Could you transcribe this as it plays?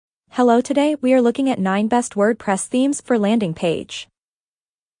Hello, today we are looking at 9 best WordPress themes for landing page.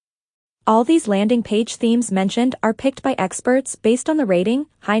 All these landing page themes mentioned are picked by experts based on the rating,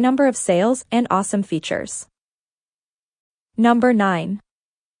 high number of sales, and awesome features. Number 9.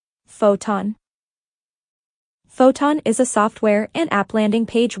 Photon. Photon is a software and app landing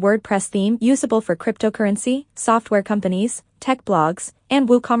page WordPress theme usable for cryptocurrency, software companies, tech blogs, and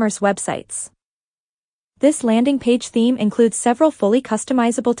WooCommerce websites. This landing page theme includes several fully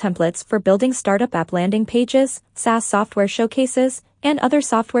customizable templates for building startup app landing pages, SaaS software showcases, and other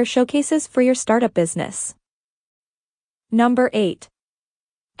software showcases for your startup business. Number 8.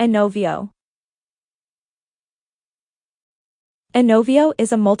 Inovio. Inovio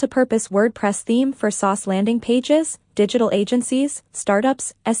is a multipurpose WordPress theme for SaaS landing pages, digital agencies,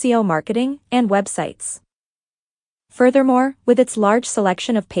 startups, SEO marketing, and websites. Furthermore, with its large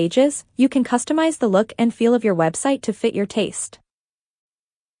selection of pages, you can customize the look and feel of your website to fit your taste.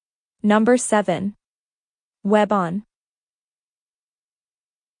 Number 7. Webon.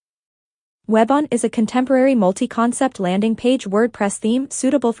 Webon is a contemporary multi-concept landing page WordPress theme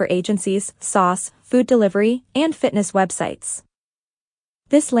suitable for agencies, SaaS, food delivery, and fitness websites.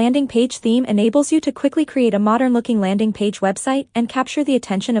 This landing page theme enables you to quickly create a modern-looking landing page website and capture the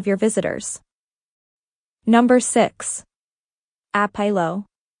attention of your visitors. Number 6. Appilo.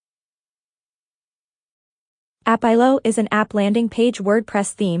 Appilo is an app landing page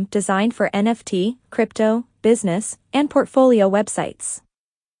WordPress theme designed for NFT, crypto, business, and portfolio websites.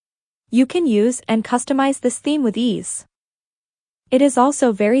 You can use and customize this theme with ease. It is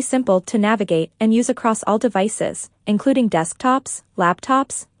also very simple to navigate and use across all devices, including desktops,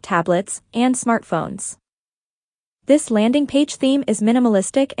 laptops, tablets, and smartphones. This landing page theme is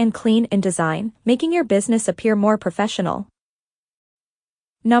minimalistic and clean in design, making your business appear more professional.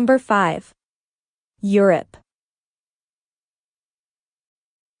 Number 5. Europe.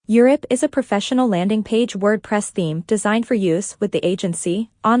 Europe is a professional landing page WordPress theme designed for use with the agency,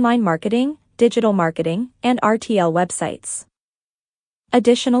 online marketing, digital marketing, and RTL websites.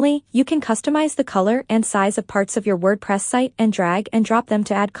 Additionally, you can customize the color and size of parts of your WordPress site and drag and drop them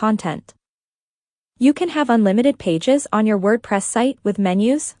to add content. You can have unlimited pages on your WordPress site with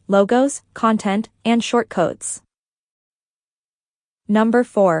menus, logos, content, and shortcodes. Number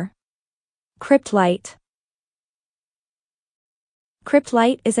 4. Cryptlite.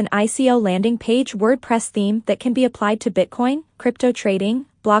 Cryptlite is an ICO landing page WordPress theme that can be applied to Bitcoin, crypto trading,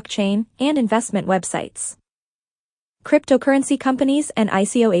 blockchain, and investment websites. Cryptocurrency companies and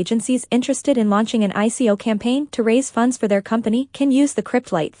ICO agencies interested in launching an ICO campaign to raise funds for their company can use the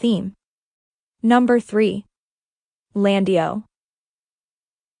Cryptlite theme. Number 3. Landio.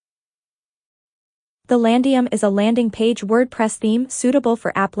 The Landium is a landing page WordPress theme suitable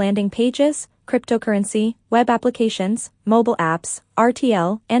for app landing pages, cryptocurrency, web applications, mobile apps,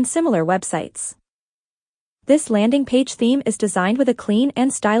 RTL, and similar websites. This landing page theme is designed with a clean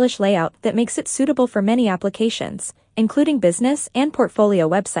and stylish layout that makes it suitable for many applications, including business and portfolio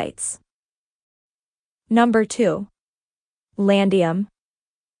websites. Number 2. Landium.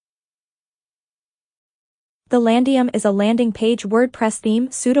 The Landium is a landing page WordPress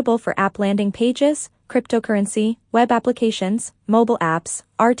theme suitable for app landing pages, cryptocurrency, web applications, mobile apps,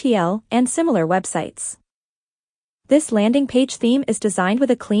 RTL, and similar websites. This landing page theme is designed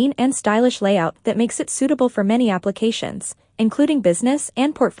with a clean and stylish layout that makes it suitable for many applications, including business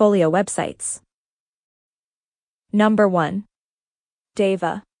and portfolio websites. Number 1.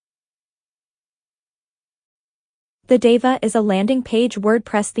 Deva. The Deva is a landing page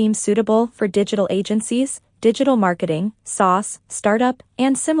WordPress theme suitable for digital agencies, digital marketing, SaaS, startup,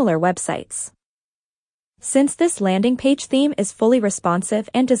 and similar websites. Since this landing page theme is fully responsive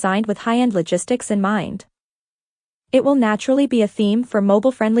and designed with high-end logistics in mind, it will naturally be a theme for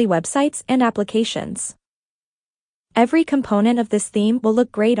mobile-friendly websites and applications. Every component of this theme will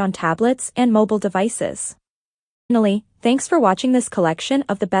look great on tablets and mobile devices. Finally, thanks for watching this collection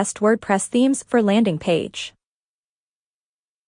of the best WordPress themes for landing page.